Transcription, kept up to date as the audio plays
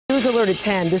News Alert at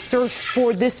 10. The search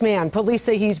for this man. Police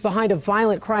say he's behind a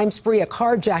violent crime spree, a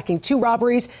carjacking, 2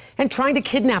 robberies, and trying to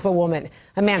kidnap a woman.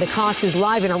 Amanda Cost is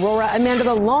live in Aurora. Amanda,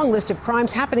 the long list of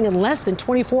crimes happening in less than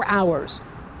 24 hours.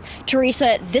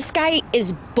 Teresa, this guy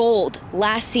is bold.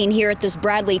 Last seen here at this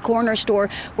Bradley corner store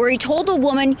where he told a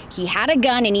woman he had a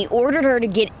gun and he ordered her to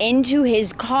get into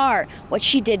his car. What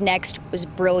she did next was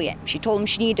brilliant. She told him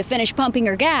she needed to finish pumping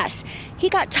her gas. He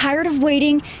got tired of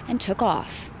waiting and took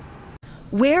off.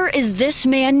 Where is this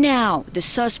man now? The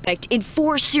suspect in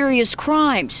 4 serious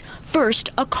crimes. First,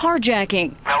 a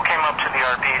carjacking. Mel came up to the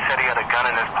RP, said he had a gun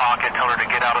in his pocket, told her to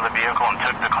get out of the vehicle and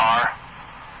took the car.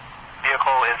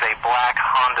 Vehicle is a black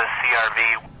Honda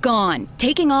CRV. Gone,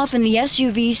 taking off in the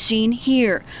SUV seen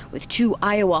here, with 2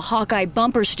 Iowa Hawkeye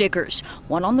bumper stickers,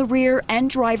 one on the rear and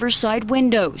driver's side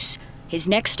windows. His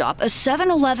next stop, a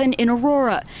 7-Eleven in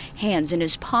Aurora, hands in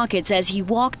his pockets as he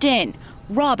walked in,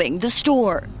 robbing the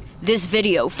store. This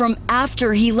video from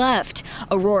after he left.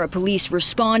 Aurora police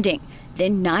responding.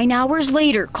 Then 9 hours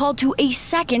later, called to a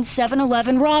second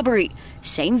 7-Eleven robbery.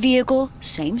 Same vehicle,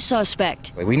 same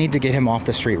suspect. We need to get him off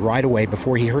the street right away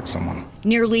before he hurts someone.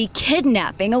 Nearly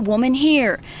kidnapping a woman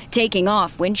here, taking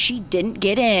off when she didn't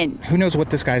get in. Who knows what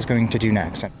this guy's going to do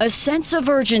next? A sense of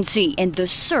urgency in the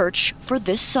search for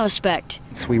this suspect.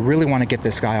 So we really want to get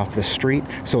this guy off the street.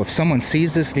 So if someone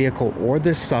sees this vehicle or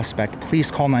this suspect, please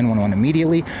call 911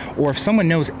 immediately. Or if someone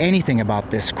knows anything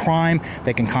about this crime,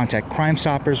 they can contact Crime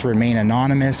Stoppers, remain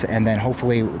anonymous, and then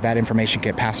hopefully that information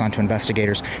get passed on to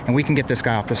investigators, and we can get this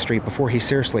guy off the street before he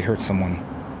seriously hurts someone.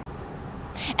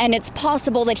 And it's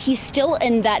possible that he's still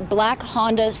in that black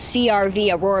Honda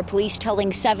CRV. Aurora police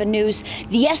telling 7 News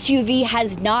the SUV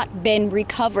has not been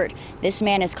recovered. This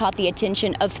man has caught the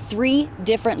attention of 3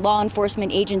 different law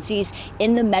enforcement agencies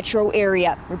in the metro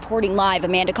area. Reporting live,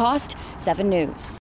 Amanda Cost, 7 News.